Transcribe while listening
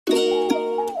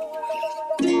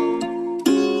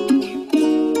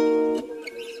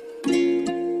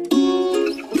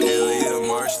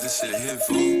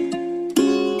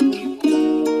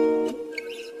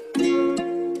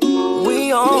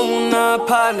my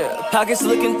partner, pockets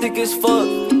looking thick as fuck.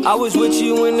 I was with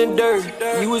you in the dirt,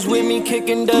 you was with me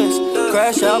kicking dust.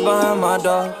 Crash out behind my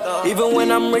dog, even when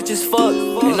I'm rich as fuck.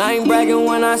 And I ain't bragging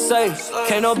when I say,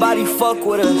 can't nobody fuck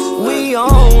with us. We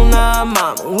own our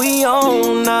mama, we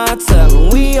own our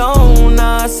talent, we own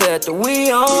our sector,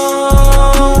 we own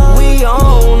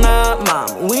our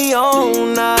mama, we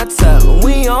own our talent,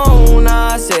 we own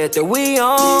our sector, we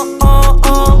own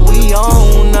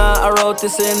I wrote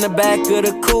this in the back of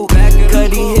the coupe.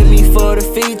 Squaddie hit me for the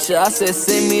feature, I said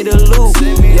send me the loop.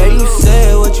 Yeah, you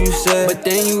said what you said, but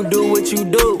then you do what you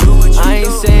do. I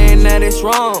ain't saying that it's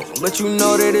wrong, but you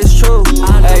know that it's true.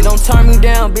 Hey, don't turn me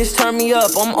down, bitch, turn me up.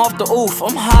 I'm off the oof,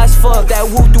 I'm high as fuck. That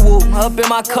whoop-de-whoop, up in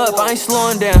my cup, I ain't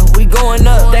slowing down. We going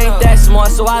up, they ain't that smart,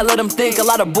 so I let them think a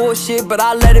lot of bullshit, but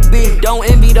I let it be. Don't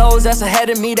envy those that's ahead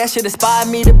of me, that shit inspired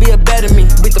me to be a better me.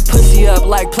 Beat the pussy up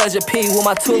like Pleasure P with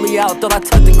my toolie out, thought I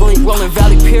tucked the glee. Rolling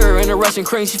Valley Pure in a Russian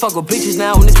cream, she fuck with bitches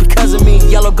now and it's because of me.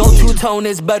 Yellow gold two-tone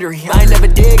is buttery, I ain't never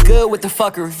did good with the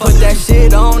fuckery. Put that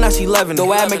shit on, now she loving it. The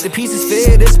way I make the pieces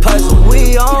fit, this puzzle.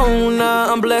 We own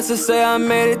I'm blessed to say I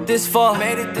made it this far.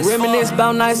 Reminisce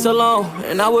about nights alone,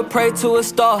 and I would pray to a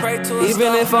star.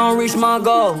 Even if I don't reach my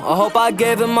goal, I hope I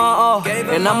gave it my all.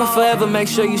 And I'ma forever make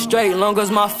sure you straight, long as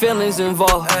my feelings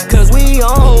involved. Cause we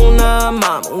own our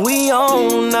mama, we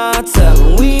own our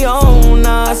talent, we own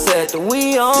our sector,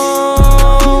 we own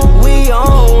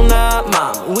our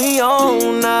mama, we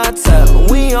own our talent,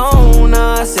 we own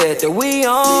our sector, we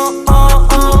own.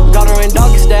 Got her in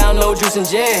doggy style, no juice and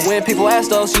jam. When people ask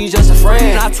though, she's just a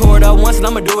friend. I tore it up once and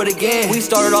I'ma do it again. We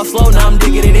started off slow, now I'm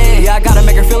digging it in. Yeah, I gotta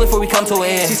make her feel it before we come to an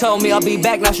end. She told me I'll be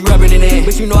back, now she rubbing it in.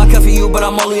 Bitch, you know I cut for you, but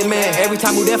I'm only a man. Every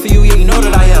time we there for you, yeah, you know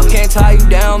that I am. Can't tie you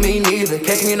down, me neither.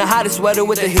 Catch me in the hottest sweater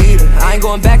with the heater. I ain't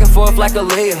going back and forth like a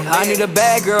Leah. I need a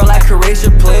bad girl like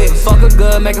Horatio Please. Fuck her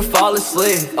good, make her fall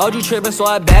asleep. OG tripping, so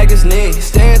I bag his knee.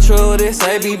 Staying true, this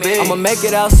ABB. I'ma make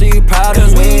it out, so you proud of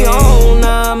me. Cause we own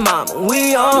our mama,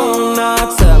 we own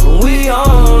our talent, we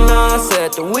own our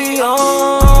sector, we own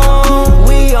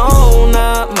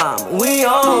our mama, we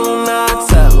own our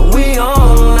talent, we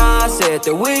own our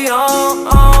sector, we own